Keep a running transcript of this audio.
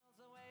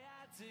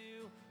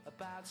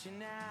about you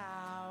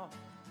now.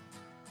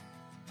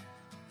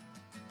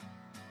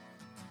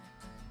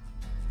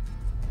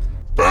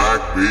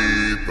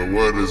 Backbeat, the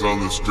word is on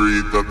the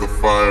street that the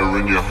fire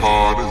in your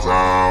heart is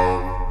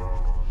out.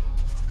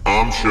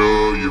 I'm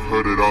sure you've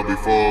heard it all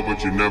before,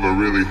 but you never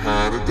really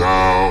had a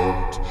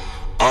doubt.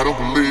 I don't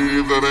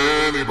believe that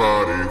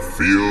anybody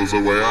feels the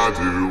way I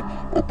do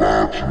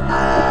about you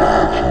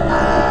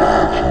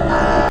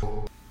now.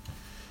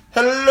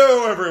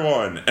 Hello,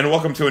 everyone, and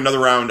welcome to another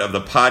round of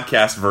the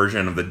podcast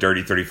version of the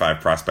Dirty 35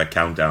 Prospect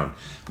Countdown.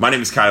 My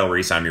name is Kyle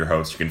Reese. I'm your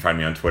host. You can find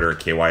me on Twitter at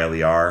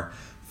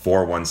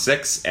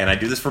KYLER416, and I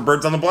do this for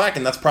Birds on the Black,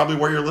 and that's probably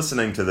where you're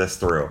listening to this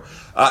through.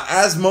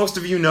 As most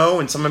of you know,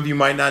 and some of you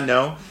might not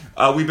know,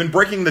 we've been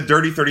breaking the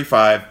Dirty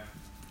 35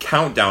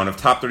 countdown of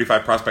top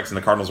 35 prospects in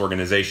the Cardinals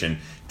organization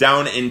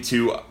down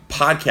into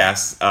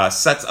podcast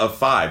sets of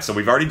 5. So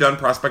we've already done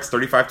prospects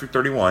 35 through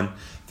 31,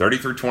 30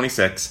 through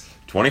 26,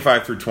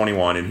 25 through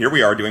 21, and here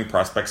we are doing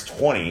prospects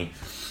 20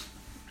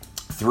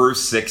 through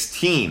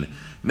 16.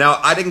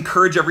 Now, I'd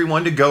encourage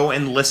everyone to go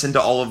and listen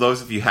to all of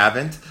those if you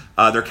haven't.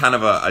 They're kind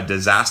of a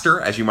disaster,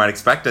 as you might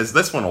expect, as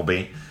this one will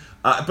be.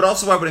 But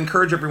also, I would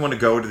encourage everyone to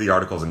go to the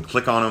articles and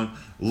click on them,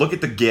 look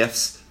at the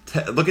GIFs,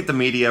 look at the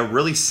media,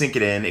 really sink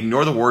it in,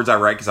 ignore the words I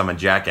write because I'm a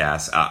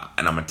jackass,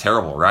 and I'm a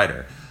terrible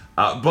writer.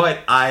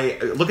 But I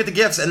look at the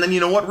GIFs, and then, you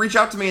know what, reach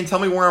out to me and tell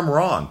me where I'm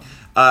wrong.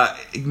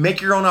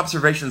 Make your own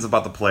observations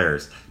about the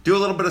players. Do a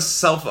little bit of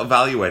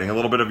self-evaluating, a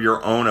little bit of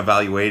your own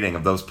evaluating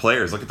of those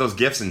players. Look at those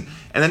GIFs and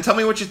then tell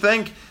me what you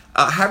think.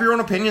 Have your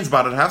own opinions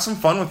about it. Have some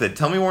fun with it.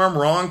 Tell me where I'm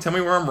wrong. Tell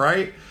me where I'm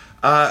right.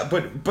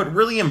 But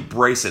really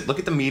embrace it. Look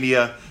at the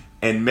media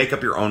and make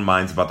up your own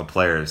minds about the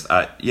players.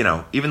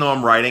 Even though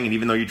I'm writing and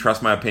even though you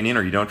trust my opinion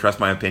or you don't trust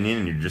my opinion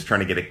and you're just trying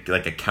to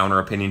get a counter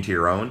opinion to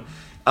your own,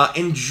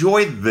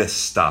 enjoy this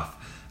stuff.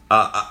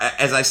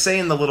 As I say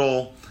in the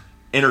little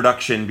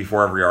introduction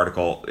before every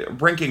article,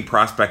 ranking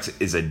prospects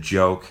is a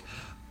joke.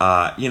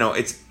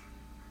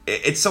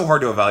 It's so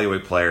hard to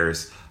evaluate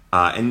players,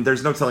 and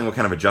there's no telling what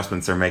kind of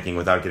adjustments they're making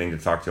without getting to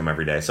talk to them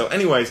every day. So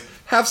anyways,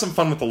 have some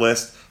fun with the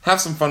list,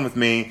 have some fun with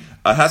me,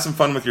 have some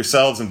fun with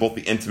yourselves in both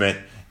the intimate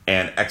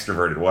and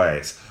extroverted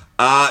ways.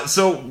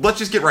 So let's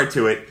just get right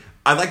to it.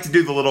 I'd like to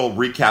do the little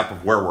recap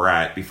of where we're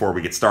at before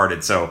we get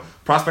started. So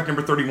prospect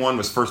number 31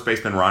 was first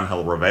baseman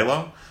Rangel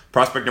Ravelo.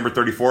 Prospect number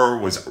 34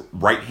 was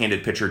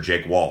right-handed pitcher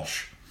Jake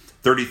Walsh.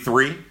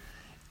 33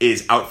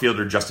 is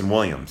outfielder Justin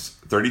Williams.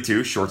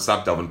 32,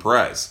 shortstop Delvin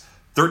Perez.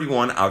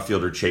 31,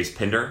 outfielder Chase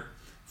Pinder.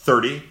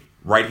 30,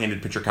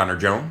 right-handed pitcher Connor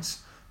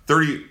Jones.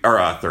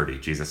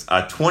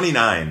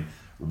 29,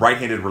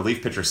 right-handed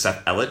relief pitcher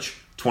Seth Ellich.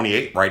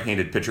 28,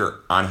 right-handed pitcher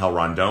Angel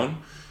Rondon.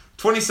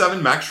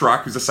 27, Max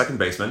Schrock, who's a second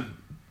baseman.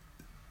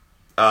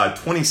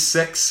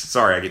 26,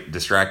 sorry, I get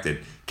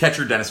distracted,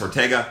 catcher Dennis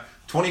Ortega.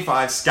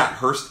 25, Scott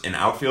Hurst, an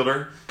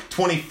outfielder.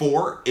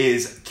 24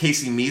 is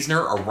Casey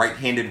Meisner, a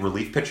right-handed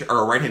relief pitcher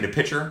or a right-handed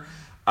pitcher.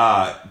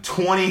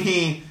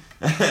 20,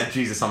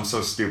 Jesus, I'm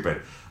so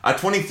stupid.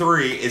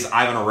 23 is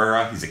Ivan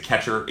Herrera. He's a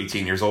catcher,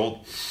 18 years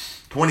old.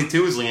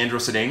 22 is Leandro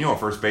Cedeno, a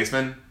first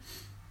baseman.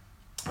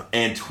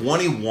 And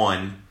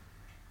 21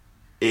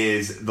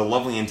 is the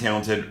lovely and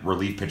talented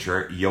relief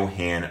pitcher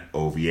Johan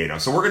Oviedo.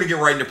 So we're going to get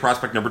right into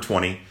prospect number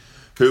 20.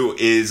 Who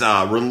is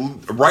a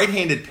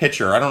right-handed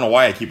pitcher. I don't know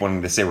why I keep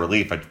wanting to say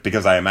relief,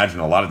 because I imagine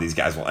a lot of these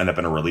guys will end up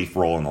in a relief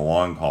role in the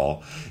long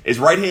haul. Is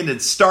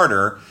right-handed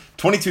starter,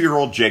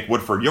 22-year-old Jake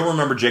Woodford. You'll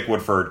remember Jake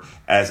Woodford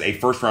as a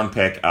first-round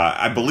pick.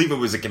 I believe it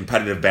was a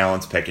competitive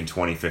balance pick in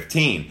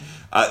 2015.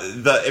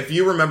 If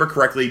you remember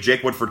correctly,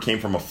 Jake Woodford came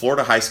from a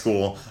Florida high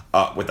school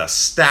with a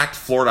stacked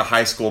Florida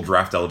high school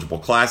draft-eligible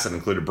class that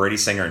included Brady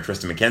Singer and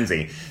Tristan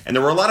McKenzie. And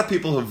there were a lot of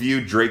people who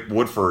viewed Jake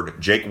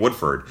Woodford,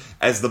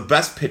 as the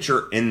best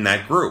pitcher in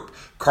that group.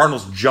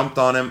 Cardinals jumped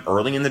on him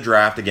early in the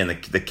draft, again,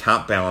 the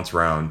comp balance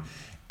round.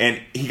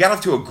 And he got off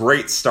to a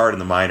great start in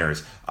the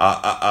minors.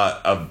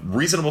 A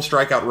reasonable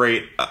strikeout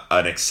rate,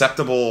 an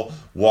acceptable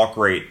walk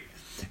rate.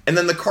 And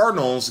then the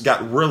Cardinals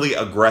got really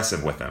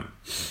aggressive with him.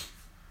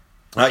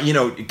 Kind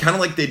of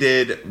like they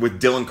did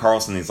with Dylan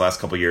Carlson these last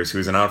couple years,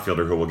 who's an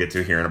outfielder who we'll get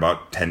to here in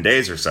about 10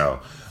 days or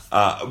so.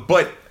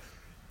 But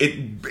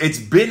it's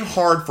been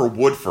hard for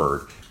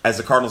Woodford, as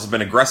the Cardinals have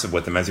been aggressive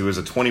with him, as he was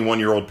a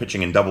 21-year-old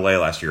pitching in Double-A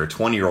last year, a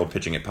 20-year-old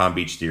pitching at Palm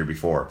Beach the year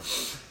before.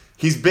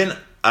 He's been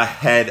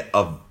ahead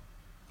of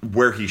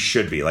where he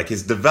should be. Like,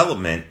 his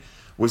development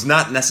was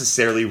not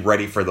necessarily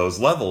ready for those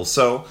levels.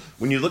 So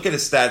when you look at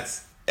his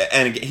stats,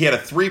 and he had a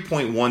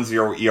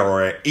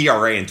 3.10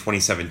 ERA in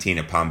 2017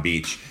 at Palm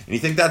Beach. And you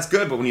think that's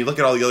good, but when you look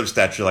at all the other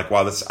stats, you're like,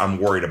 wow, I'm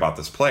worried about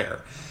this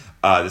player,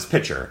 this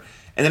pitcher.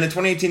 And then in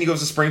 2018, he goes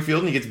to Springfield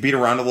and he gets beat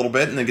around a little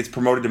bit and then gets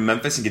promoted to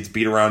Memphis and gets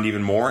beat around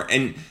even more.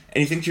 And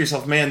you think to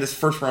yourself, man, this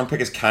first-round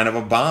pick is kind of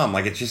a bomb.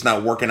 Like, it's just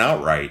not working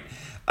out right.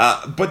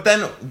 But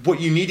then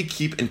what you need to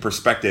keep in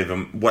perspective,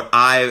 and what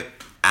I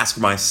ask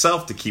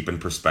myself to keep in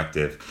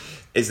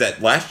perspective, is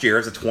that last year,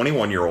 as a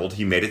 21-year-old,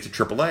 he made it to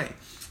AAA.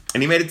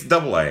 And he made it to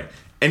Double-A.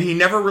 And he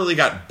never really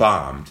got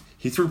bombed.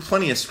 He threw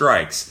plenty of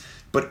strikes,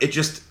 but he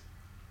just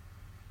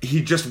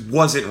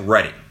wasn't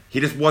ready. He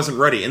just wasn't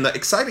ready. And the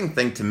exciting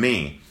thing to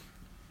me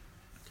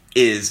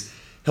is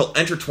he'll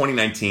enter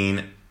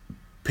 2019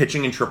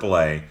 pitching in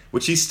AAA,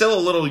 which he's still a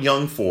little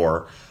young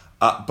for,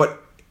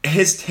 but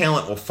his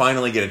talent will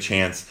finally get a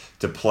chance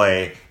to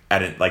play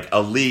at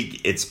a league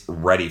it's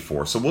ready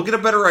for. So we'll get a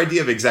better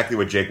idea of exactly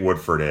what Jake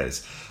Woodford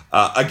is.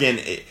 Again,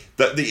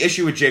 the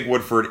issue with Jake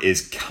Woodford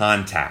is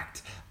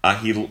contact.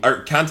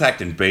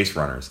 Contact and base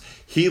runners.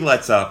 He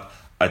lets up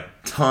a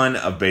ton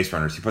of base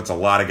runners. He puts a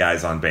lot of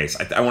guys on base.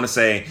 I want to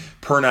say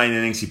per 9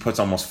 innings, he puts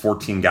almost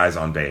 14 guys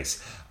on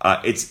base.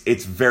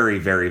 It's very,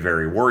 very,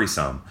 very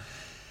worrisome.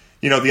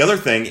 The other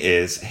thing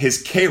is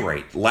his K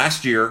rate.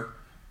 Last year,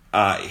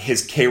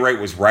 his K rate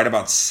was right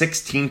about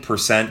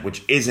 16%,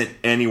 which isn't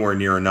anywhere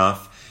near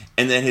enough.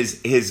 And then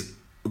his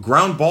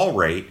ground ball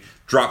rate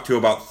dropped to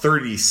about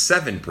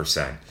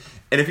 37%.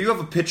 And if you have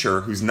a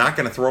pitcher who's not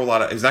going to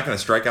who's not going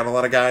to strike out a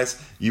lot of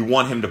guys, you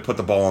want him to put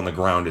the ball on the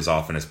ground as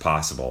often as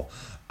possible.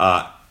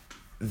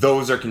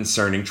 Those are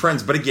concerning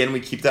trends. But again, we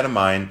keep that in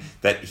mind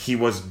that he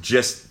was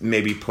just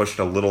maybe pushed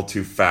a little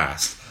too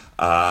fast.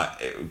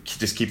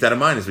 Just keep that in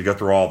mind as we go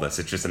through all this.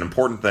 It's just an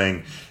important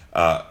thing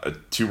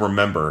to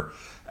remember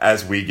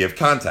as we give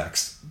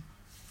context.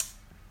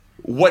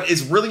 What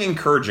is really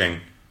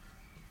encouraging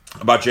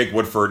about Jake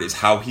Woodford is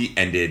how he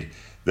ended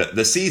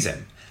the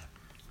season.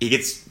 He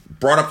gets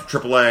brought up to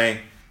AAA.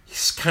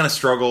 He kind of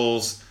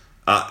struggles.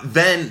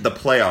 Then the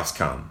playoffs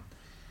come.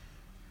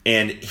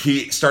 And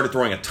he started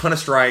throwing a ton of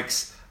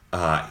strikes.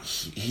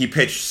 He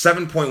pitched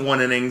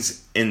 7.1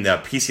 innings in the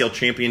PCL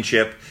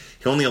championship.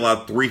 He only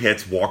allowed 3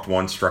 hits, walked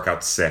 1, struck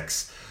out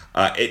 6.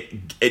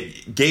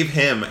 It gave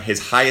him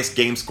his highest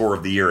game score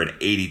of the year at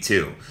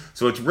 82.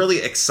 So it's really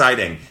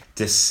exciting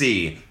to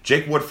see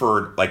Jake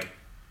Woodford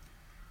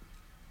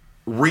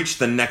reach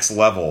the next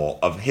level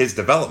of his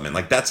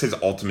development. That's his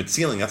ultimate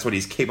ceiling. That's what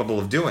he's capable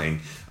of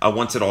doing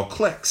once it all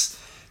clicks.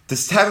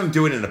 To have him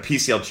do it in a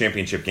PCL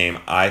championship game,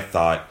 I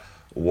thought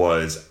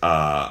was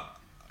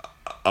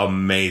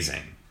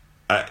amazing.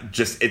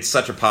 It's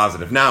such a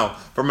positive. Now,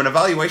 from an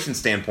evaluation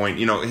standpoint,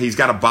 he's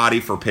got a body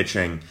for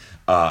pitching.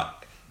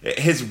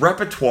 His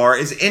repertoire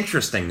is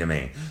interesting to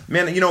me.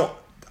 Man,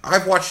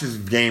 I've watched his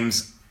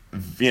games,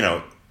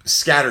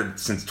 scattered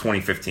since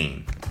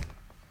 2015.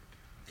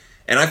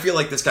 And I feel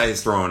like this guy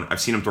has I've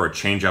seen him throw a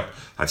changeup.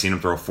 I've seen him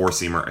throw a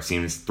 4-seamer. I've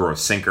seen him throw a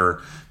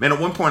sinker. Man, at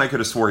one point I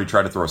could have swore he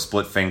tried to throw a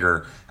split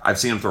finger. I've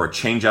seen him throw a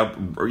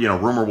changeup.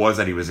 Rumor was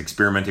that he was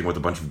experimenting with a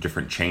bunch of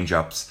different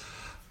changeups.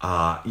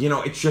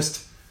 It's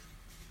just,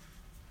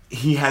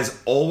 he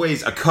has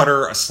always a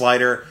cutter, a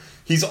slider.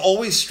 He's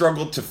always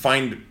struggled to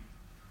find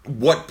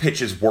what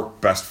pitches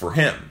work best for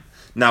him.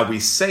 Now, we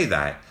say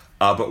that,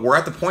 but we're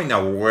at the point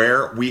now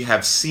where we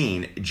have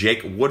seen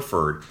Jake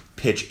Woodford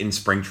pitch in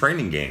spring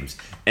training games.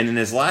 And in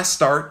his last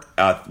start,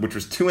 which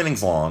was 2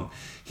 innings long,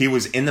 he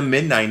was in the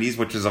mid-90s,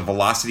 which is a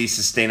velocity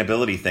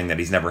sustainability thing that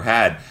he's never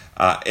had.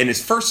 In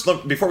his first,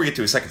 before we get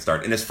to his second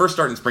start, in his first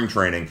start in spring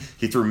training,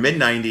 he threw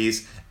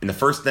mid-90s. In the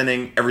first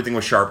inning, everything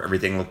was sharp,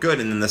 everything looked good.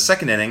 And in the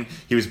second inning,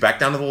 he was back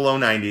down to the low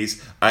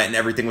 90s, and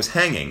everything was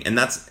hanging. And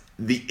that's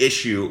the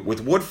issue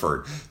with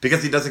Woodford.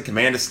 Because he doesn't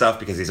command his stuff,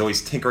 because he's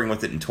always tinkering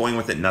with it and toying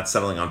with it and not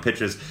settling on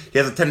pitches, he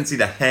has a tendency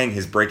to hang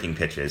his breaking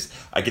pitches.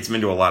 It gets him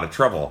into a lot of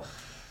trouble.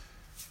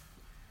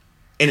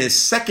 In his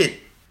second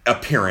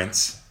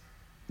appearance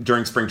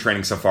during spring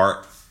training so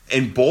far,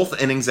 in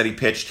both innings that he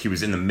pitched, he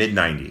was in the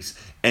mid-90s.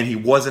 And he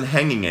wasn't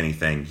hanging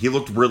anything. He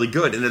looked really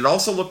good. And it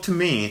also looked to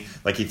me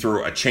like he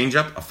threw a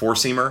changeup, a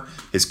 4-seamer,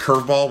 his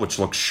curveball, which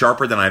looked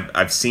sharper than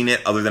I've seen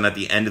it other than at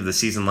the end of the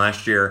season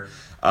last year,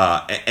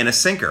 and a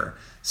sinker.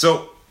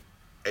 So,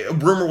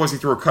 rumor was he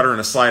threw a cutter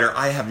and a slider.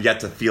 I have yet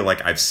to feel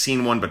like I've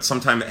seen one, but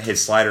sometimes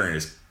his slider and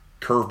his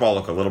curveball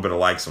look a little bit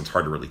alike, so it's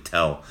hard to really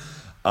tell.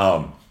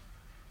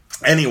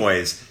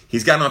 Anyways,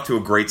 he's gotten off to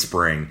a great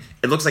spring.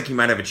 It looks like he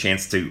might have a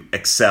chance to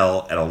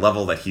excel at a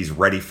level that he's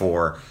ready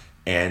for.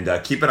 And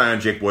keep an eye on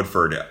Jake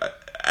Woodford.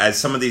 As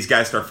some of these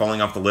guys start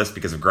falling off the list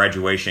because of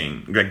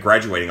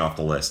graduating off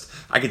the list,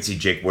 I could see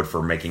Jake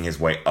Woodford making his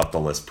way up the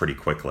list pretty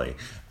quickly.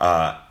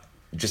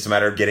 Just a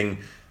matter of getting,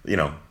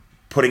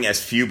 putting as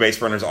few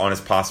base runners on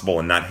as possible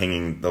and not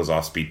hanging those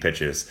off-speed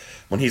pitches.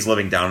 When he's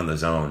living down in the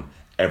zone,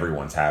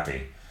 everyone's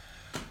happy.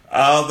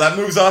 That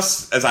moves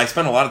us, as I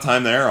spent a lot of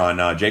time there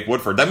on Jake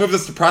Woodford, that moves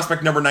us to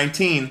prospect number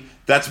 19.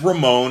 That's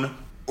Ramon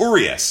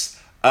Urias.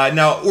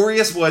 Now,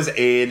 Urias was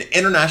an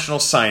international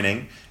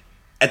signing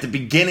at the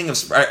beginning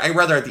of, at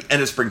the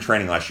end of spring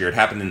training last year. It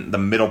happened in the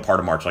middle part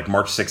of March, like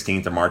March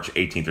 16th or March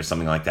 18th or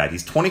something like that.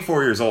 He's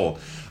 24 years old.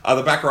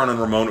 The background on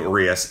Ramon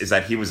Urias is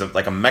that he was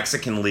like a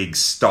Mexican League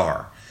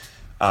star.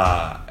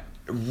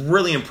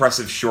 Really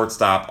impressive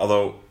shortstop,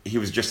 although he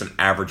was just an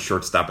average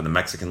shortstop in the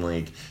Mexican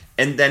League.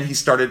 And then he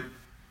started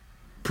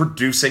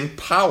producing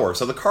power.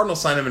 So the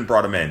Cardinals signed him and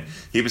brought him in.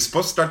 He was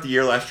supposed to start the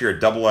year last year at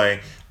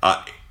Double-A.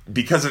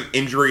 Because of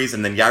injuries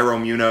and then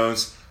Yairo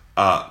Munoz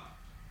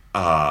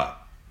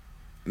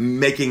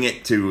making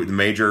it to the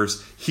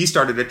majors. He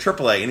started at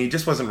AAA, and he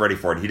just wasn't ready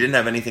for it. He didn't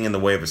have anything in the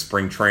way of a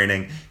spring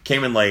training.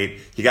 Came in late.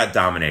 He got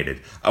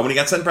dominated. When he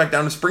got sent back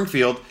down to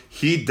Springfield,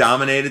 he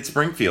dominated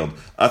Springfield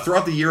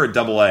throughout the year at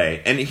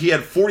AA. And he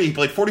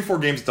played 44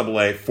 games at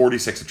AA,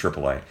 46 at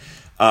AAA.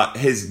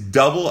 His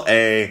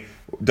AA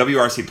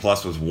WRC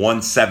plus was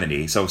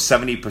 170, so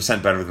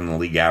 70% better than the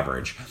league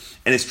average.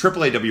 And his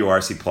AAA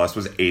WRC plus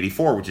was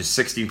 84, which is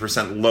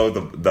 16% below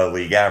the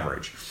league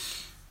average.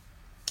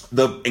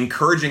 The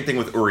encouraging thing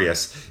with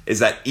Urias is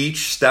that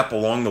each step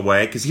along the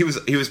way, because he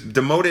was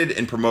demoted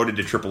and promoted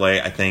to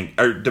AAA, I think,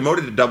 or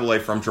demoted to AA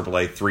from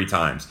AAA 3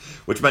 times,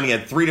 which meant he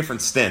had 3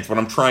 different stints. What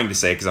I'm trying to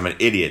say, because I'm an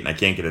idiot and I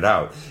can't get it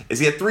out, is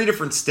he had 3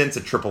 different stints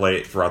at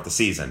AAA throughout the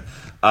season.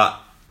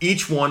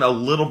 Each one a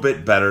little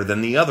bit better than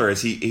the other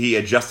as he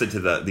adjusted to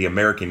the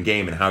American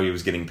game and how he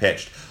was getting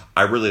pitched.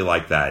 I really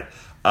like that.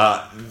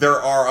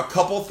 There are a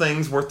couple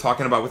things worth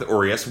talking about with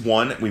Urias.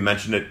 One, we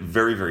mentioned it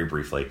very, very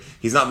briefly.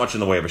 He's not much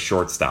in the way of a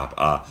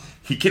shortstop.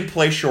 He can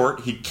play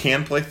short. He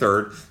can play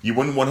third. You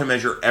wouldn't want him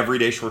as your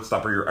everyday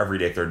shortstop or your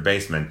everyday third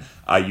baseman.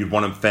 You'd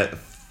want him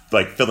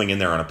filling in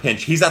there on a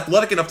pinch. He's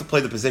athletic enough to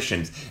play the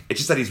positions. It's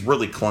just that he's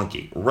really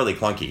clunky.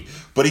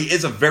 But he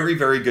is a very,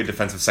 very good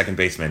defensive second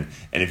baseman.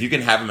 And if you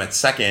can have him at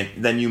second,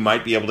 then you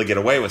might be able to get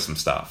away with some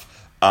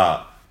stuff.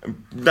 Not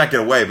get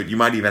away, but you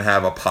might even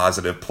have a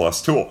positive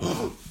plus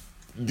tool.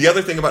 The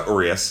other thing about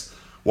Urias,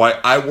 why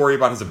I worry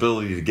about his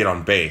ability to get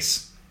on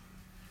base,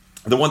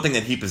 the one thing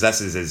that he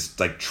possesses is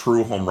like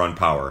true home run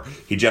power.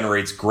 He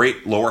generates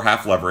great lower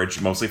half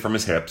leverage, mostly from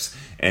his hips,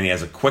 and he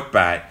has a quick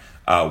bat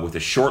with a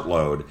short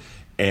load,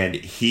 and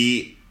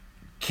he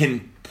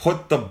can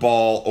put the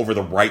ball over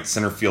the right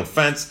center field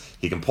fence.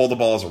 He can pull the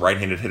ball as a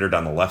right-handed hitter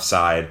down the left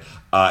side.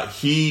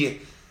 He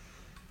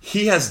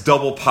has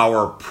double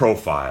power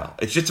profile.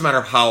 It's just a matter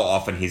of how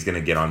often he's going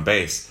to get on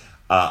base.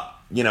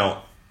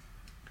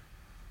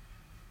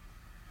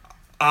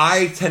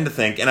 I tend to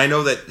think, and I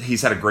know that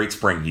he's had a great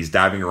spring. He's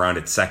diving around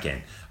at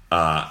second.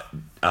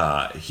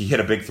 He hit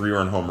a big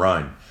 3-run home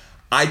run.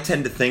 I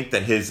tend to think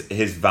that his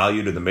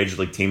value to the major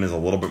league team is a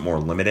little bit more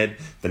limited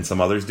than some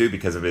others do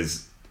because of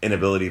his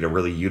inability to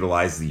really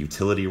utilize the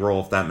utility role,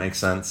 if that makes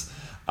sense.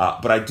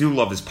 But I do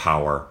love his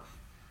power.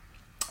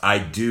 I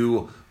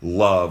do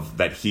love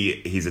that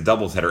he's a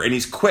doubles hitter, and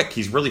he's quick.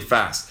 He's really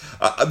fast.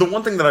 The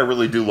one thing that I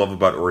really do love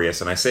about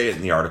Urias, and I say it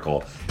in the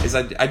article, is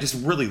I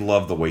just really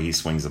love the way he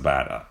swings the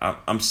bat.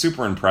 I'm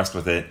super impressed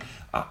with it.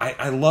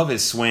 I love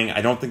his swing.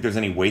 I don't think there's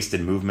any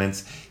wasted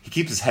movements. He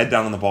keeps his head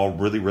down on the ball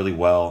really, really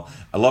well.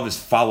 I love his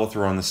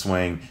follow-through on the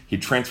swing. He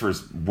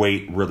transfers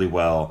weight really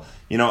well.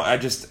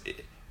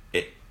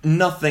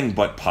 Nothing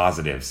but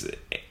positives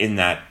in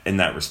that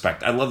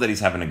respect. I love that he's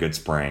having a good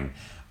spring.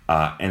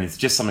 And it's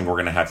just something we're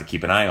going to have to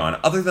keep an eye on.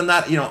 Other than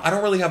that, I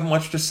don't really have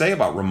much to say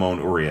about Ramon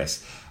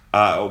Urias.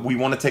 We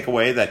want to take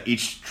away that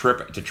each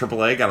trip to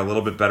AAA got a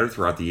little bit better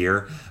throughout the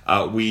year.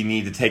 We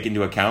need to take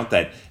into account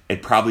that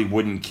it probably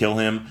wouldn't kill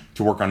him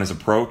to work on his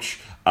approach.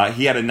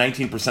 He had a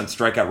 19%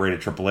 strikeout rate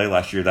at AAA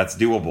last year. That's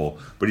doable.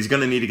 But he's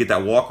going to need to get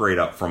that walk rate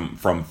up from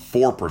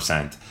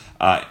 4%.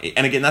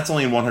 And again, that's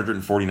only in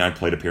 149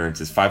 plate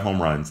appearances, 5 home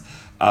runs.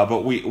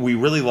 But we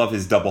really love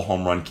his double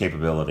home run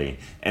capability,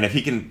 and if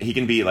he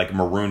can be like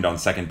marooned on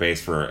second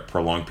base for a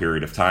prolonged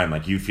period of time,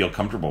 like you feel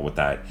comfortable with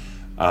that.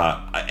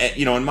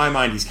 In my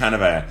mind, he's kind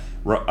of a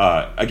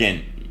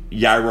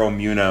Yairo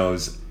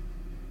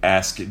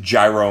Munoz-esque,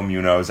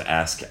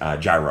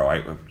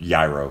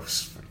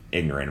 Yairo's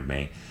ignorant of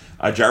me,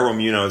 Jairo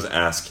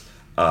Munoz-esque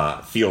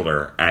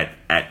fielder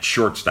at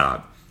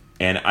shortstop,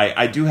 and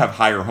I do have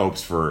higher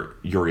hopes for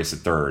Urias at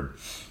third,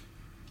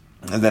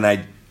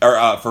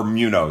 for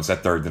Munoz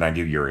at third than I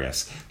do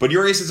Urias. But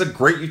Urias is a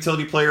great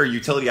utility player,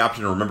 utility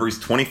option. Remember, he's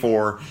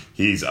 24.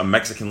 He's a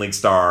Mexican League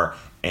star.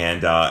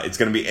 And it's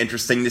going to be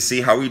interesting to see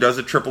how he does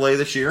at AAA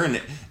this year.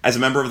 And as a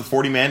member of the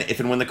 40-man,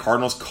 if and when the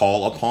Cardinals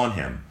call upon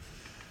him.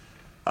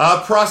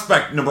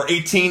 Prospect number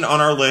 18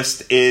 on our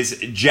list is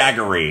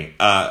Jaggery.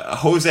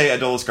 Jose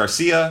Adolis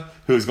Garcia,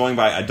 who is going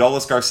by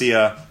Adolis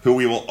Garcia, who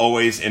we will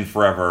always and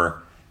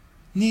forever,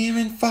 near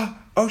and far,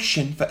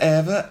 ocean,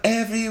 forever,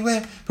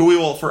 everywhere, who we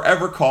will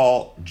forever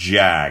call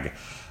Jag.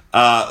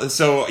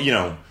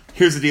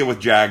 Here's the deal with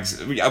Jags.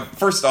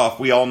 First off,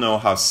 we all know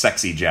how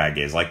sexy Jag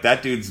is. Like,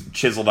 that dude's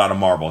chiseled out of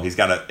marble. He's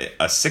got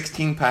a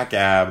 16-pack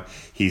ab.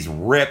 He's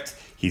ripped.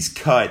 He's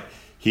cut.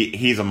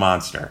 He's a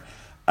monster.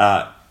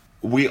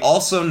 We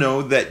also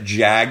know that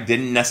Jag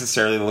didn't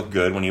necessarily look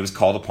good when he was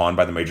called upon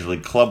by the Major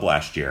League Club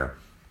last year.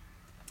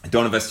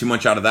 Don't invest too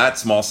much out of that.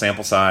 Small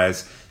sample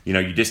size.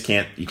 You just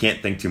can't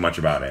think too much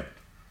about it.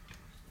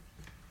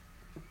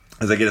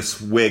 As I get a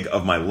swig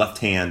of my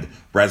left-hand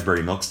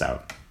raspberry milk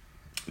stout.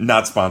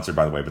 Not sponsored,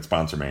 by the way, but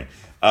sponsor me.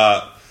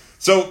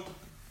 So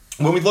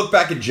when we look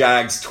back at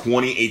Jags'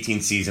 2018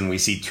 season, we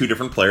see 2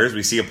 different players.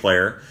 We see a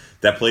player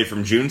that played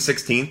from June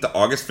 16th to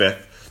August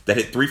 5th that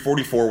hit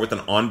 .344 with an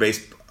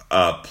on-base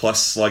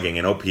plus slugging,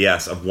 an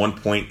OPS of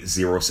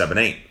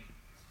 1.078.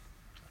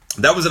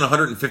 That was in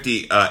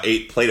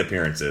 158 plate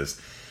appearances.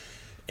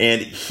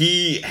 And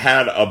he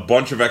had a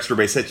bunch of extra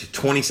base hits,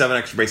 27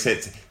 extra base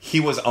hits. He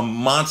was a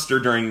monster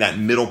during that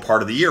middle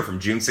part of the year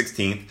from June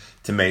 16th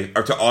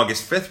to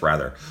August 5th,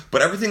 rather.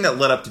 But everything that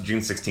led up to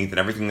June 16th and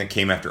everything that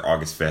came after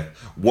August 5th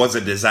was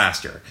a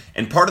disaster.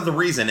 And part of the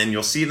reason, and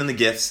you'll see it in the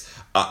GIFs,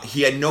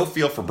 he had no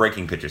feel for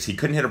breaking pitches. He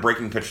couldn't hit a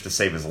breaking pitch to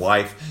save his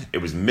life. It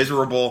was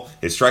miserable.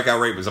 His strikeout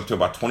rate was up to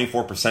about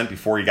 24%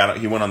 before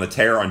he went on the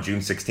tear on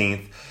June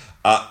 16th.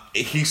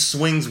 He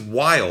swings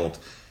wild.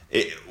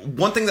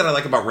 One thing that I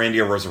like about Randy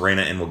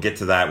Arozarena, and we'll get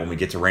to that when we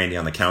get to Randy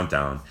on the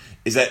countdown,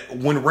 is that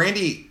when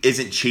Randy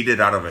isn't cheated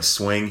out of a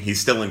swing,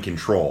 he's still in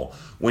control.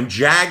 When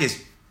Jag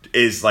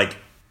is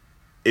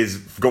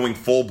going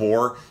full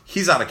bore,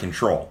 he's out of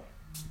control.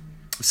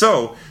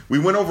 So we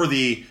went over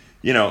the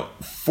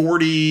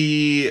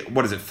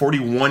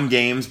 41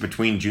 games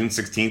between June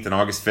 16th and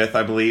August 5th,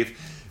 I believe.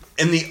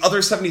 And the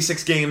other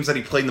 76 games that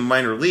he played in the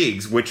minor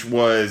leagues, which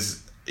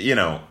was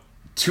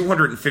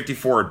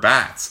 254 at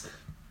bats.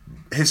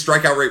 His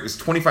strikeout rate was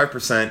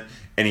 25%,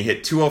 and he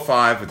hit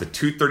 205 with a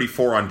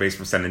 234 on base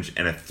percentage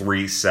and a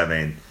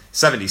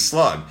 370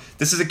 slug.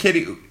 This is a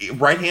kid,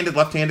 right-handed,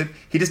 left-handed.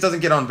 He just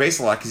doesn't get on base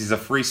a lot because he's a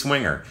free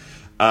swinger.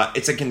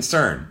 It's a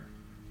concern.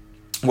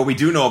 What we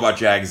do know about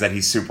Jag is that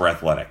he's super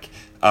athletic.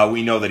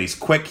 We know that he's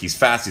quick, he's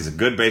fast, he's a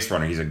good base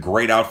runner, he's a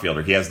great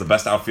outfielder. He has the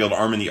best outfield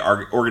arm in the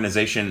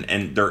organization,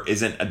 and there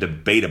isn't a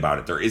debate about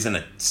it. There isn't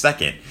a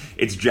second.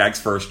 It's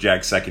Jag's first,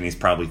 Jag's second, he's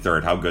probably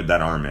third, how good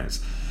that arm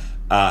is.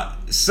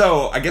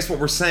 So I guess what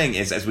we're saying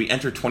is, as we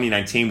enter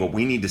 2019, what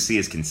we need to see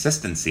is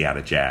consistency out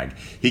of Jag.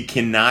 He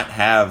cannot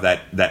have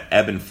that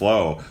ebb and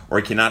flow, or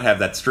he cannot have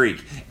that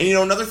streak. And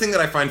another thing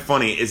that I find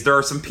funny is there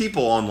are some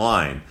people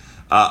online,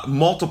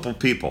 multiple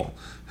people,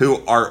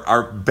 who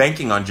are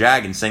banking on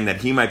Jag and saying that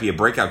he might be a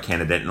breakout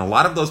candidate. And a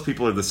lot of those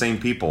people are the same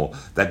people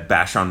that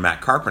bash on Matt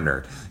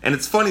Carpenter. And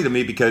it's funny to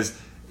me because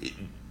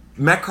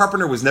Matt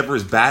Carpenter was never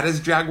as bad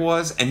as Jag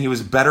was, and he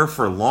was better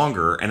for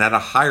longer and at a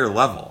higher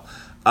level.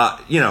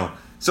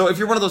 So if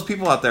you're one of those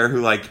people out there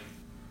who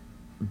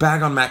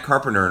bag on Matt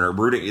Carpenter and are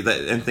rooting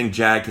and think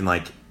Jag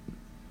can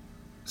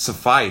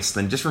suffice,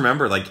 then just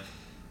remember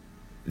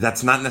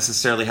that's not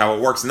necessarily how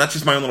it works. And that's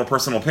just my own little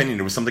personal opinion.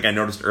 It was something I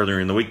noticed earlier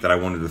in the week that I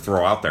wanted to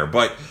throw out there.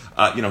 But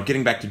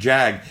getting back to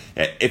Jag,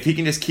 if he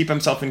can just keep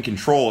himself in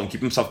control and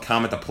keep himself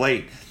calm at the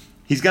plate,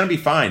 he's going to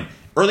be fine.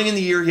 Early in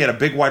the year, he had a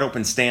big wide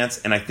open stance,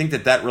 and I think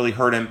that really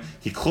hurt him.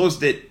 He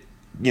closed it,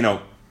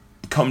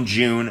 come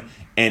June,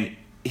 and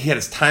he had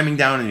his timing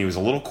down and he was a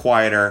little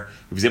quieter.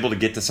 He was able to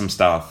get to some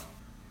stuff.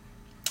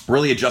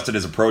 Really adjusted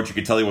his approach. You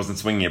could tell he wasn't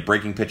swinging at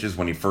breaking pitches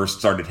when he first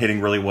started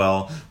hitting really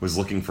well. Was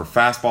looking for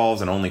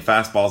fastballs and only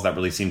fastballs. That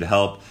really seemed to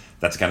help.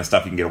 That's the kind of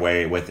stuff you can get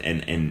away with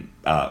in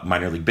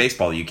minor league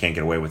baseball that you can't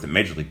get away with in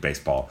Major League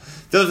Baseball.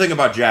 The other thing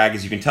about Jag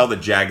is you can tell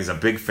that Jag is a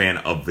big fan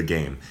of the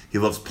game. He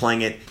loves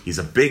playing it. He's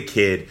a big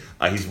kid.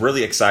 He's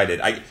really excited.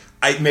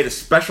 I made a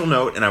special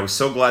note, and I was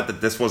so glad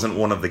that this wasn't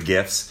one of the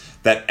GIFs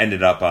that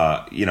ended up,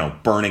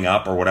 burning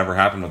up or whatever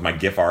happened with my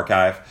GIF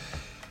archive.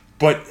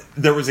 But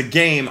there was a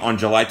game on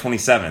July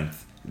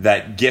 27th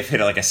that GIF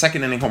hit a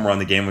second inning home run.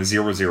 The game was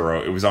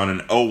 0-0. It was on an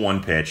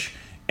 0-1 pitch,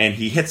 and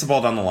he hits the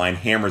ball down the line,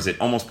 hammers it,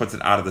 almost puts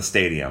it out of the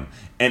stadium.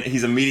 And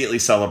he's immediately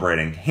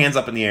celebrating. Hands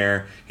up in the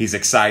air. He's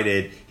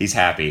excited. He's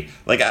happy.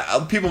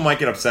 People might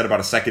get upset about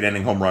a second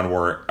inning home run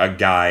where a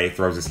guy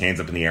throws his hands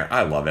up in the air.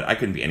 I love it. I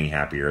couldn't be any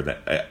happier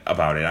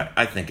about it.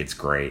 I think it's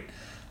great.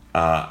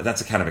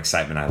 That's the kind of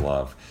excitement I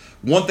love.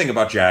 One thing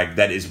about Jag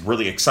that is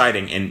really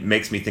exciting and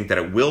makes me think that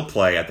it will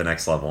play at the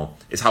next level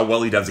is how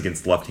well he does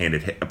against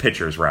left-handed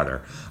pitchers,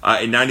 rather.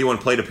 In 91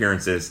 plate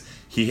appearances,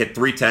 he hit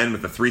 .310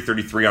 with a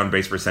 .333 on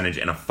base percentage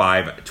and a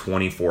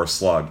 .524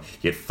 slug.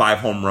 He hit 5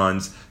 home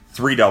runs,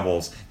 3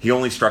 doubles. He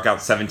only struck out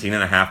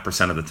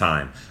 17.5% of the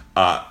time.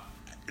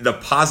 The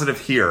positive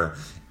here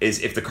is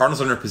if the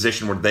Cardinals are in a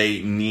position where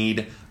they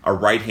need a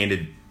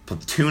right-handed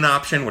platoon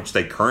option, which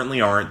they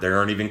currently aren't, they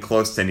aren't even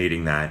close to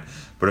needing that.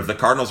 But if the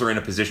Cardinals are in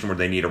a position where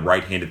they need a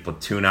right-handed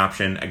platoon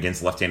option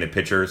against left-handed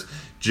pitchers,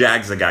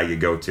 Jag's the guy you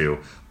go to.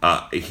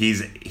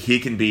 He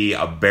can be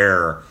a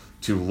bear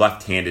to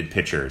left-handed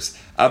pitchers.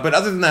 But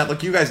other than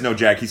that, you guys know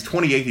Jag. He's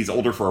 28. He's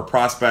older for a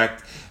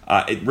prospect.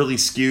 It really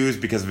skews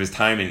because of his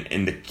time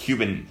in the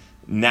Cuban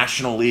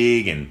National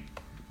League and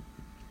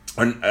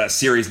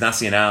Series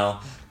Nacional.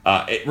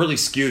 It really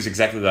skews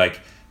exactly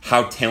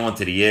how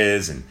talented he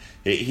is, and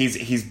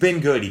he's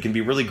been good. He can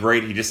be really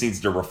great. He just needs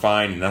to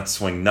refine and not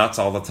swing nuts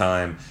all the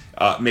time.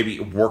 Maybe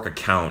work a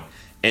count,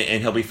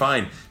 and he'll be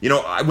fine.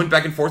 I went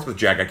back and forth with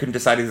Jag. I couldn't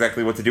decide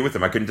exactly what to do with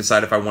him. I couldn't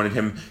decide if I wanted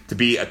him to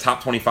be a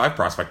top 25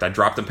 prospect. I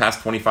dropped him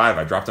past 25.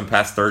 I dropped him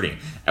past 30.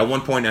 At one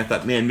point, I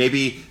thought, man,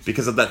 maybe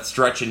because of that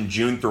stretch in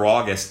June through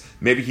August,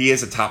 maybe he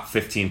is a top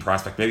 15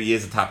 prospect. Maybe he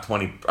is a top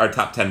 20 or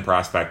top 10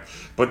 prospect.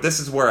 But this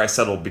is where I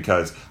settled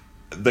because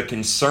the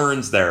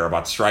concerns there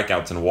about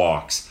strikeouts and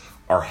walks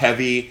are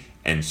heavy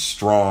and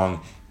strong,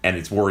 and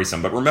it's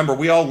worrisome. But remember,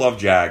 we all love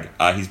Jag.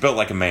 He's built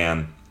like a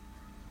man.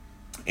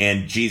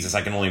 And Jesus,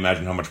 I can only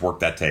imagine how much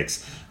work that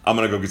takes. I'm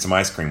going to go get some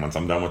ice cream once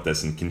I'm done with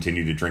this and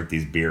continue to drink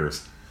these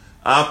beers.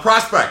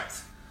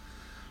 Prospect.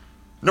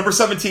 Number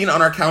 17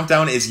 on our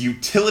countdown is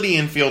utility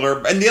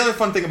infielder. And the other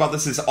fun thing about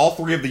this is all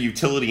three of the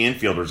utility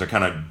infielders are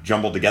kind of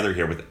jumbled together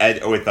here with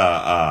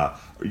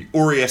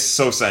Urias,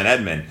 Sosa, and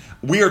Edman.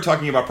 We are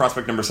talking about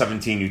prospect number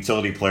 17,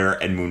 utility player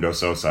Edmundo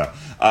Sosa.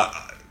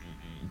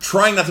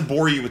 Trying not to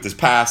bore you with his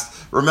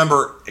past,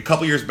 remember a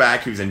couple years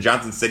back he was in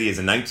Johnson City as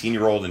a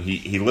 19-year-old and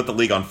he lit the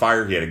league on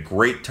fire. He had a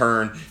great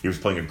turn. He was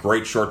playing a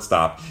great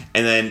shortstop.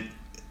 And then,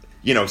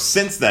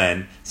 since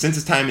then, since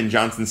his time in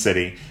Johnson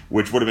City,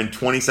 which would have been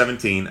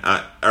 2017,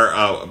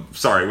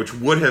 which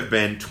would have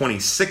been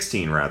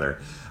 2016 rather,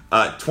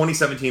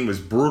 2017 was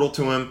brutal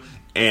to him,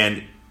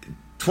 and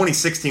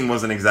 2016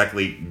 wasn't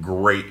exactly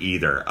great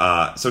either.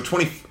 So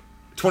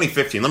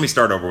 2015, let me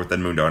start over with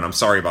Edmundo, and I'm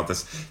sorry about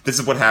this. This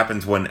is what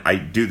happens when I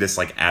do this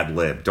like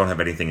ad-lib, don't have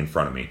anything in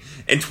front of me.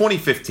 In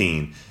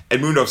 2015,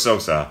 Edmundo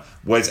Sosa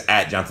was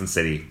at Johnson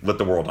City, lit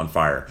the world on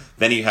fire.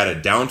 Then he had a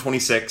down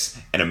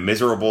 26 and a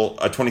miserable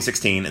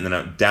 2016, and then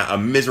a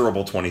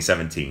miserable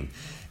 2017.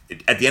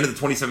 At the end of the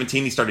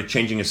 2017, he started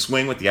changing his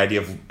swing with the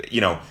idea of,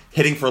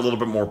 hitting for a little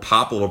bit more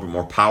pop, a little bit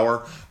more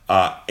power,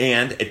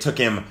 and it took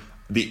him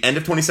the end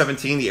of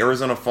 2017, the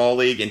Arizona Fall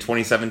League in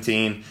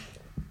 2017,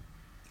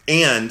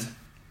 and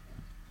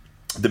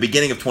the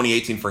beginning of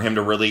 2018 for him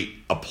to really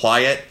apply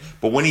it.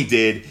 But when he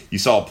did, you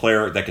saw a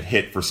player that could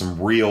hit for some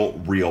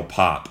real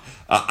pop.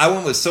 I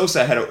went with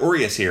Sosa ahead of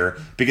Urias here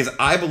because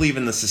I believe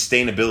in the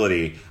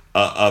sustainability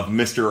of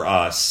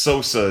Mr.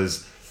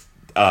 Sosa's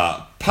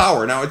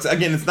power. Now,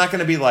 it's not going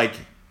to be like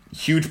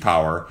huge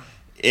power.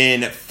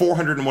 In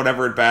 400 and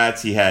whatever at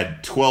bats, he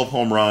had 12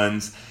 home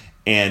runs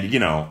and,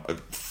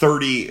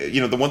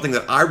 30. The one thing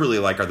that I really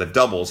like are the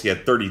doubles. He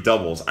had 30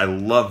 doubles. I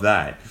love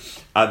that.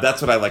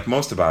 That's what I like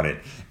most about it.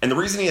 And the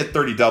reason he had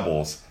 30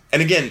 doubles,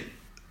 and again,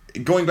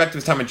 going back to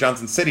his time at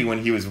Johnson City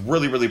when he was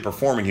really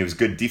performing, he was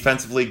good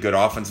defensively, good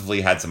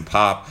offensively, had some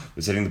pop,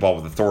 was hitting the ball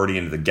with authority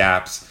into the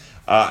gaps,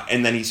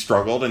 and then he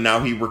struggled, and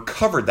now he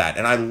recovered that,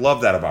 and I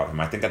love that about him.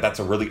 I think that that's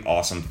a really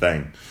awesome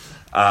thing.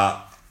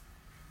 The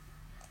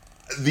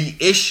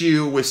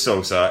issue with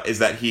Sosa is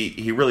that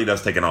he really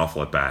does take an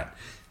awful at bat.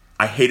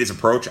 I hate his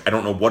approach. I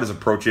don't know what his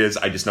approach is.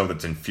 I just know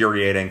that's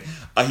infuriating.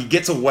 He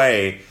gets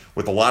away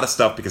with a lot of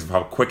stuff because of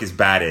how quick his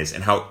bat is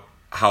and how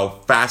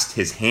fast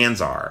his hands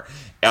are.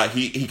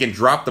 He can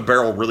drop the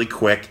barrel really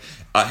quick.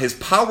 His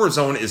power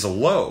zone is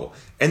low,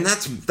 and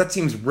that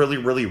seems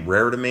really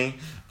rare to me.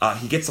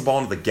 He gets the ball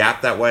into the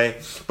gap that way,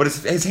 but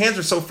his hands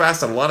are so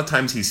fast that a lot of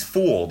times he's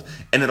fooled,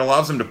 and it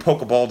allows him to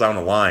poke a ball down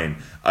the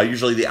line,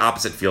 usually the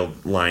opposite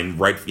field line,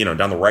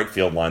 down the right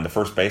field line, the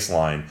first base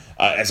line,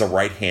 as a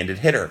right-handed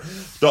hitter.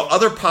 The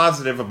other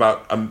positive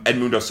about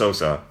Edmundo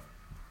Sosa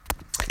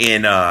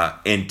in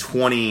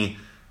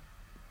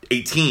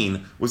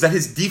 2018 was that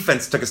his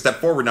defense took a step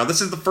forward. Now, this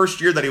is the first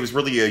year that he was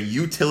really a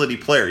utility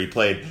player. He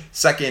played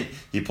second,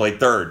 he played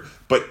third,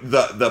 but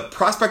the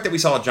prospect that we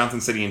saw at Johnson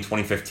City in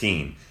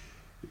 2015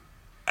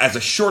 as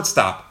a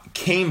shortstop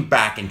came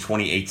back in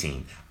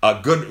 2018.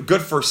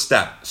 Good first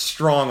step,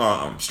 strong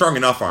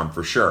enough arm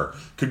for sure.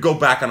 Could go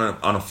back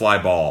on a fly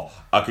ball.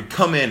 Could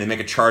come in and make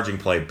a charging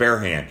play, bare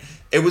hand.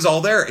 It was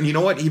all there, and you know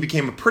what? He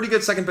became a pretty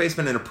good second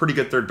baseman and a pretty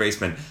good third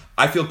baseman.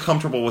 I feel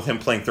comfortable with him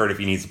playing third if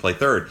he needs to play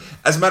third.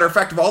 As a matter of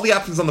fact, of all the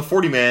options on the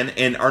 40-man,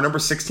 and our number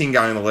 16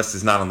 guy on the list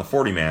is not on the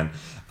 40-man,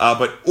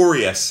 but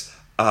Urias,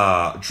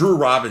 Drew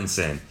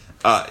Robinson,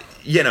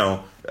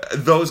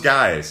 those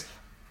guys.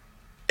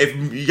 If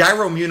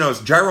Jairo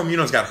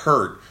Munoz got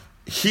hurt,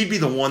 he'd be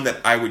the one that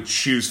I would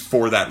choose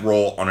for that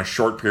role on a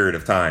short period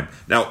of time.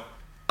 Now,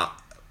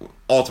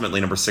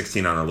 ultimately, number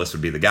 16 on our list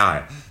would be the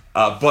guy.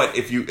 But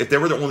if they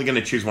were only going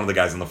to choose one of the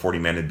guys on the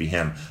 40-man, it'd be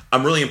him.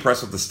 I'm really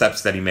impressed with the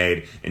steps that he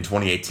made in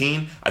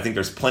 2018. I think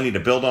there's plenty to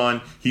build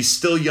on. He's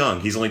still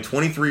young. He's only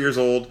 23 years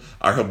old.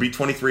 He'll be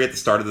 23 at the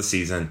start of the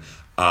season.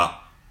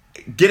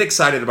 Get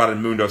excited about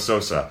Edmundo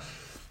Sosa.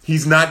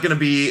 He's not going to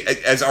be,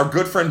 as our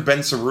good friend Ben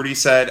Cerruti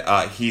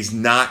said, he's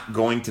not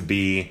going to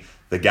be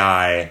the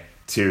guy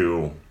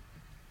to...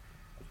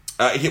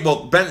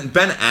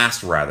 Ben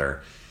asked,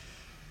 rather,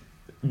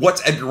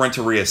 what's Edgar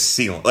Renteria's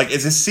ceiling? Like,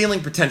 is his ceiling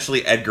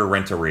potentially Edgar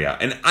Renteria?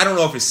 And I don't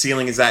know if his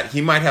ceiling is that.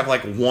 He might have,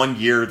 1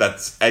 year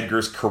that's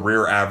Edgar's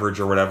career average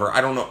or whatever.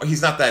 I don't know.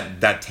 He's not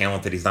that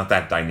talented. He's not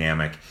that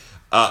dynamic.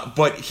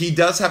 But he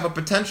does have a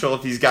potential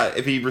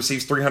if he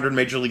receives 300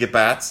 major league at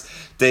bats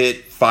to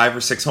hit 5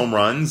 or 6 home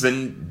runs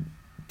and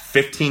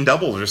 15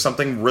 doubles or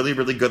something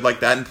really good like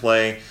that and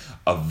play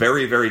a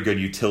very good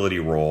utility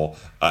role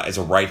as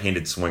a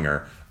right-handed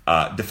swinger.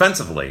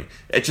 Defensively,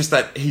 it's just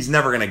that he's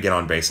never going to get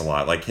on base a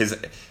lot.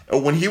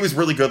 When he was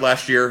really good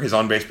last year, his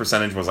on base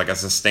percentage was a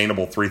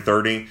sustainable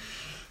 330.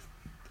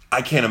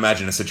 I can't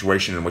imagine a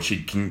situation in which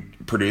he can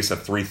produce a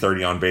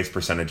 330 on base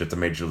percentage at the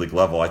major league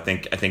level. I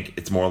think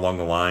it's more along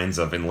the lines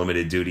of in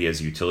limited duty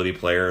as a utility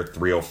player,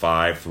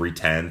 305,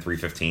 310,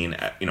 315,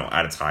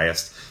 at its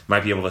highest.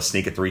 Might be able to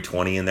sneak a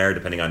 320 in there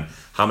depending on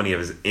how many of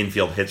his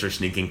infield hits are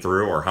sneaking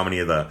through or how many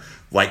of the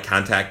light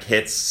contact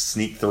hits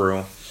sneak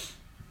through,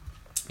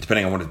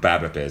 depending on what his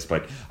BABIP is.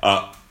 But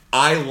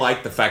I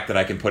like the fact that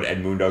I can put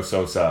Edmundo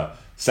Sosa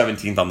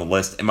 17th on the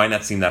list. It might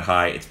not seem that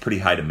high. It's pretty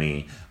high to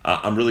me.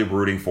 I'm really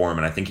rooting for him,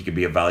 and I think he could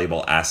be a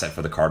valuable asset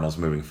for the Cardinals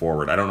moving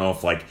forward. I don't know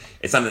if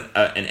it's not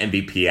an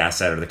MVP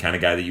asset or the kind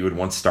of guy that you would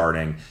want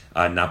starting,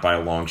 not by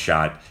a long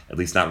shot, at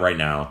least not right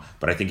now.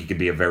 But I think he could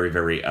be a very,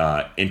 very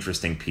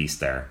interesting piece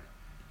there.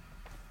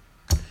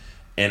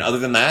 And other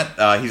than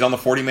that, he's on the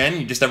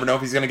 40-man. You just never know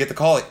if he's going to get the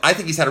call. I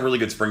think he's had a really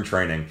good spring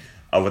training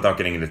without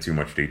getting into too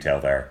much detail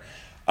there.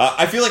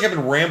 I feel like I've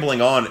been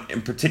rambling on,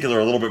 in particular,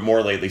 a little bit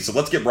more lately. So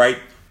let's get right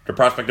to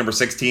prospect number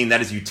 16.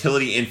 That is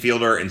utility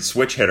infielder and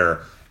switch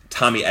hitter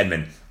Tommy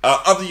Edman.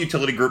 Of the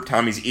utility group,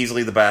 Tommy's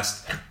easily the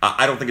best.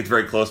 I don't think it's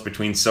very close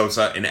between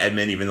Sosa and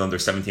Edman, even though they're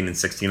 17 and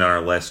 16 on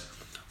our list.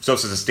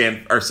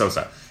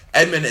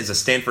 Edman is a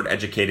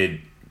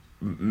Stanford-educated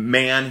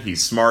man.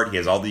 He's smart. He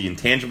has all the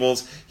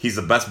intangibles. He's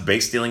the best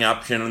base stealing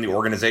option in the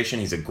organization.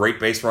 He's a great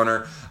base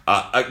runner.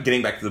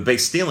 Getting back to the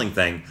base stealing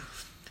thing,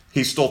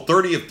 he stole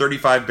 30 of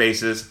 35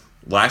 bases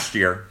last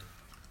year.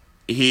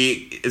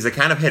 He is a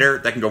kind of hitter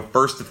that can go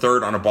first to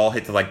third on a ball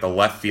hit to the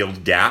left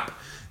field gap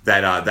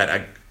that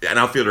an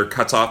outfielder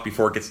cuts off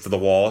before it gets to the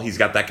wall. He's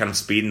got that kind of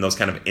speed and those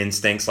kind of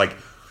instincts.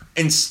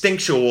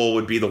 Instinctual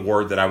would be the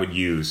word that I would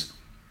use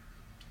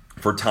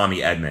for Tommy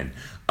Edman.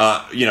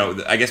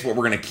 I guess what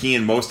we're going to key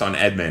in most on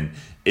Edman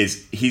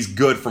is he's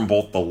good from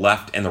both the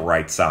left and the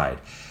right side.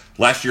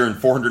 Last year in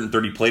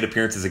 430 plate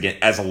appearances again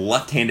as a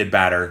left-handed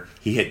batter,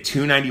 he hit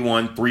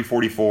 291,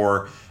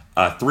 344,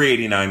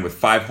 389 with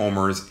 5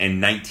 homers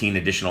and 19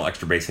 additional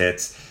extra base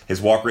hits.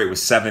 His walk rate was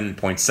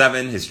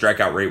 7.7. His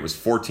strikeout rate was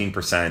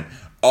 14%.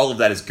 All of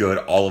that is good.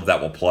 All of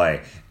that will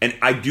play. And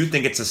I do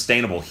think it's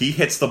sustainable. He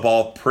hits the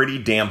ball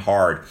pretty damn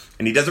hard,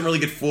 and he doesn't really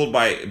get fooled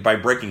by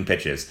breaking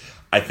pitches.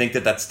 I think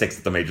that sticks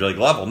at the major league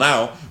level.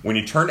 Now, when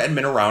you turn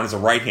Edman around as a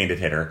right-handed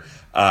hitter,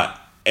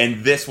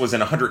 and this was in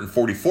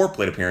 144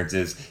 plate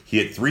appearances, he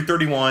hit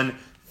 331,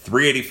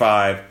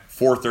 385,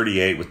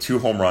 438 with 2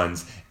 home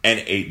runs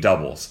and 8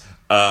 doubles.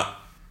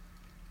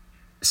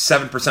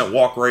 7%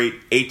 walk rate,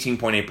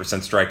 18.8%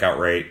 strikeout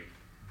rate.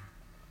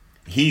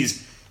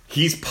 He's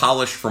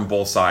polished from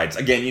both sides.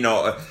 Again,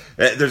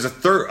 there's a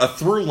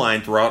through line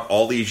throughout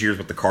all these years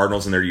with the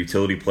Cardinals and their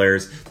utility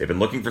players. They've been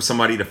looking for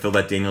somebody to fill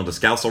that Daniel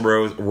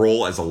Descalso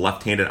role as a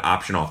left-handed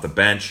option off the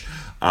bench.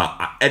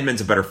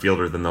 Edman's a better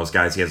fielder than those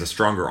guys. He has a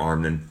stronger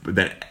arm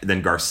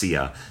than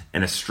Garcia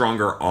and a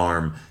stronger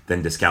arm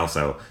than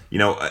Descalso.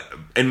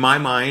 In my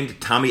mind,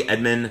 Tommy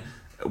Edman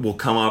will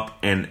come up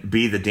and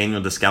be the Daniel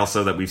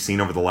Descalso that we've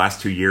seen over the last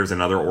 2 years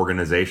in other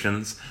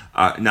organizations,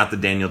 not the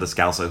Daniel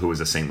Descalso who was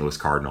a St. Louis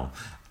Cardinal.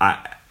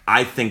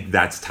 I think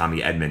that's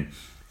Tommy Edman.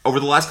 Over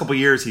the last couple of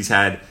years, he's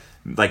had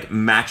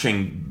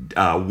matching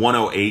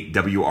 108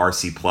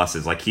 WRC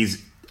pluses.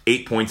 He's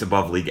 8 points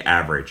above league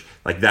average.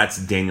 That's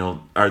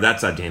Daniel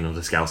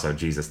Descalso.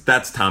 Jesus,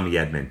 that's Tommy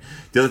Edman.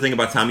 The other thing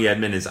about Tommy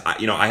Edman is,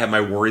 I have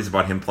my worries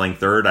about him playing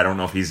third. I don't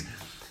know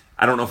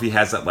if he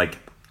has that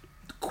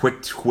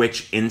quick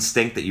twitch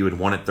instinct that you would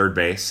want at third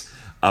base.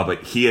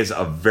 But he is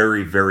a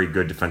very, very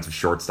good defensive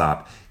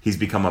shortstop. He's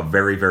become a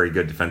very, very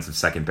good defensive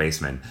second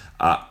baseman.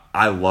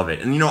 I love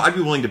it. And, I'd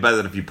be willing to bet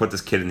that if you put this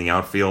kid in the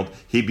outfield,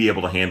 he'd be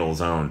able to handle his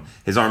own.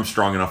 His arm's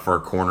strong enough for a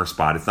corner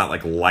spot. It's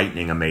not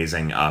lightning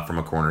amazing from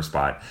a corner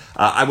spot.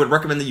 I would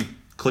recommend that you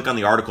click on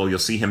the article. You'll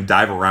see him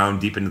dive around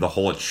deep into the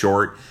hole at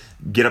short,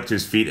 get up to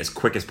his feet as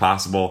quick as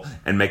possible,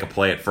 and make a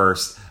play at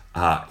first.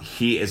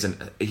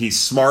 He's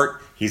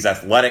smart. He's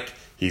athletic.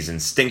 He's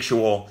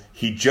instinctual.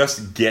 He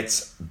just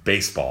gets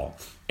baseball.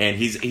 And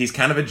he's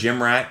kind of a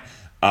gym rat.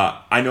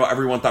 I know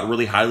everyone thought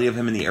really highly of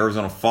him in the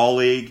Arizona Fall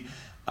League.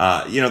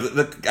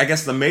 I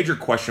guess the major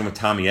question with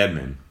Tommy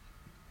Edman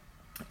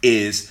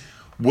is,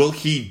 will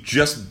he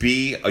just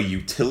be a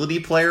utility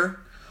player,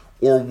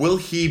 or will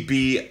he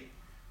be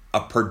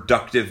a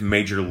productive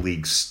major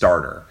league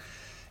starter?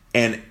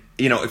 And,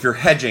 if you're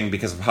hedging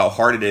because of how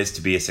hard it is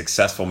to be a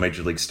successful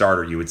major league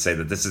starter, you would say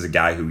that this is a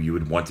guy who you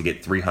would want to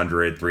get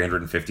 300,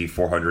 350,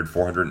 400,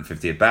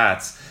 450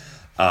 at-bats,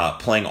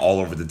 playing all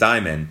over the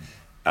diamond.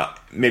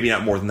 Maybe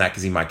not more than that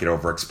because he might get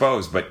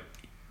overexposed, but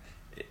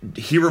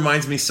he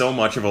reminds me so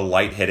much of a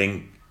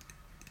light-hitting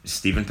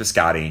Stephen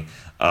Piscotty,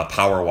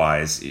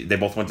 power-wise. They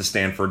both went to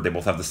Stanford. They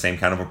both have the same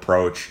kind of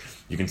approach.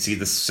 You can see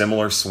the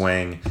similar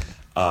swing.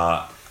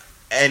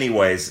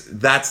 Anyways,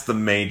 that's the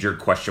major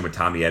question with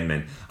Tommy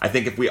Edman. I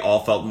think if we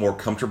all felt more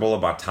comfortable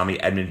about Tommy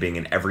Edman being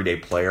an everyday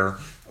player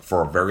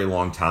for a very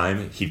long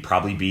time, he'd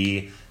probably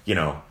be,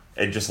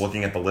 and just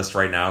looking at the list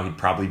right now, he'd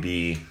probably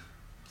be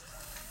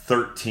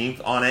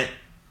 13th on it.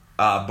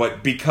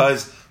 But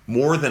because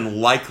more than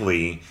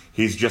likely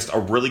he's just a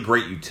really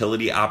great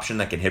utility option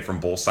that can hit from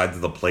both sides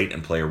of the plate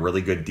and play a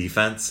really good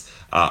defense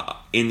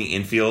in the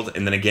infield.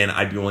 And then again,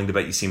 I'd be willing to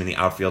bet you see him in the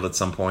outfield at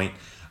some point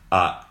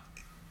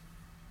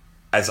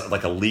as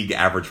a league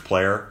average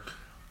player.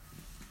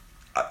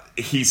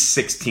 He's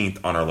 16th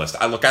on our list.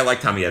 I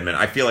like Tommy Edman.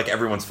 I feel like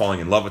everyone's falling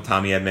in love with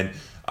Tommy Edman.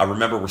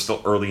 Remember, we're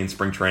still early in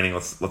spring training.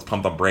 Let's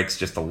pump the brakes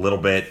just a little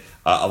bit.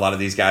 A lot of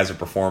these guys are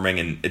performing,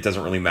 and it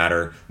doesn't really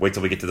matter. Wait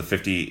till we get to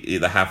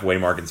the halfway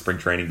mark in spring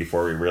training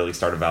before we really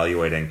start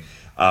evaluating.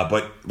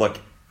 But look,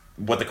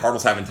 what the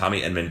Cardinals have in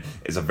Tommy Edman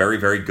is a very,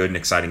 very good and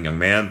exciting young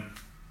man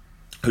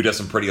who does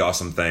some pretty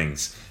awesome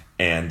things,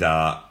 and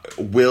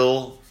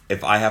will,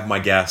 if I have my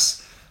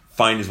guess,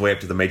 find his way up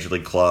to the Major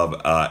League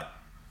club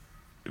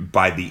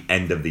by the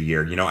end of the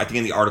year. I think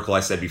in the article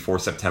I said before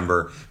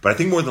September, but I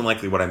think more than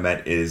likely what I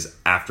meant is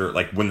after,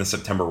 like, when the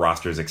September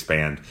rosters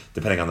expand,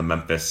 depending on the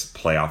Memphis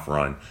playoff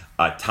run.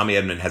 Tommy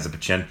Edman has a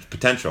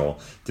potential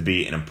to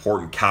be an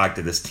important cog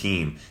to this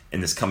team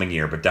in this coming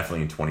year, but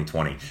definitely in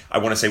 2020. I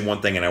want to say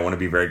one thing, and I want to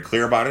be very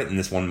clear about it, and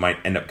this one might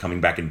end up coming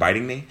back and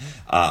biting me.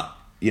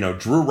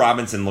 Drew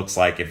Robinson looks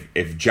like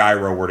if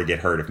Gyro were to get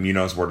hurt, if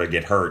Munoz were to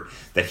get hurt,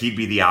 that he'd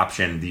be the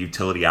option, the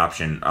utility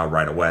option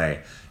right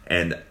away.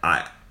 And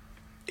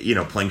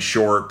playing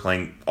short,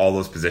 playing all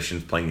those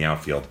positions, playing the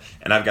outfield.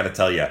 And I've got to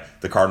tell you,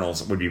 the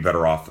Cardinals would be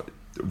better off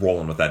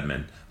rolling with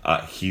Edman.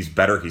 He's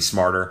better, he's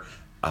smarter,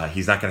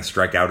 he's not going to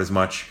strike out as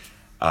much.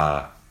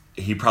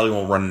 He probably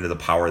won't run into the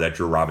power that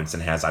Drew Robinson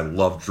has. I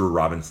love Drew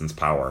Robinson's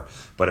power.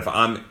 But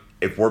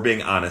if we're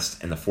being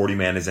honest, and the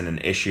 40-man isn't an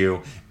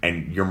issue,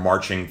 and you're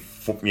marching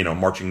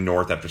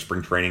north after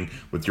spring training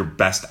with your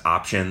best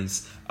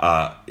options,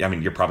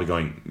 you're probably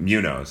going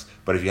Munoz.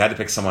 But if you had to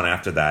pick someone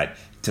after that,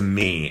 to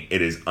me,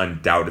 it is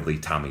undoubtedly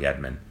Tommy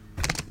Edman.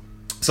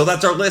 So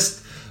that's our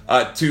list.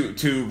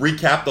 To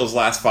recap those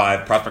last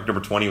 5, prospect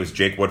number 20 was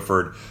Jake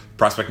Woodford.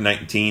 Prospect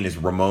 19 is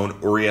Ramon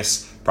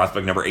Urias.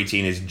 Prospect number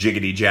 18 is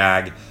Jiggity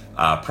Jag.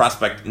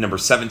 Prospect number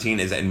 17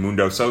 is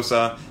Edmundo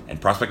Sosa.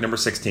 And prospect number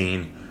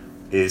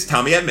 16 is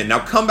Tommy Edman. Now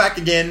come back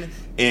again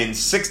in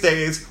 6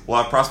 days. We'll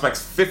have prospects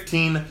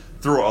 15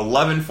 through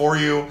 11 for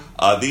you.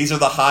 These are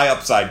the high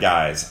upside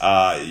guys.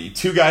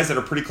 2 guys that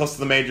are pretty close to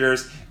the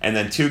majors, and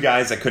then 2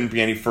 guys that couldn't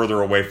be any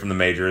further away from the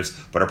majors,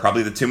 but are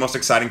probably the 2 most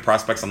exciting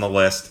prospects on the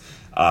list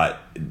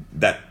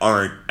that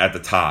aren't at the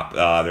top.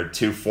 They're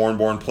 2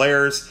 foreign-born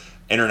players.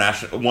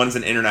 One's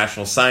an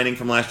international signing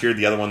from last year.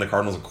 The other one the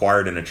Cardinals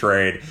acquired in a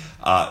trade.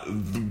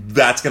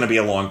 That's going to be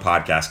a long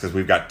podcast because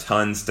we've got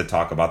tons to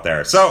talk about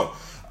there. So,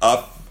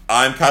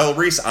 I'm Kyle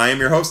Reese. I am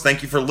your host.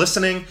 Thank you for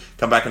listening.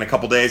 Come back in a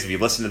couple days. If you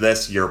listen to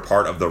this, you're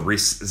part of the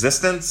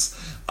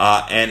Resistance.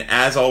 And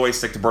as always,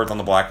 stick to Birds on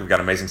the Black. We've got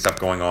amazing stuff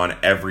going on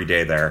every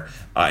day there.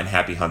 And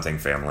happy hunting,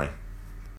 family.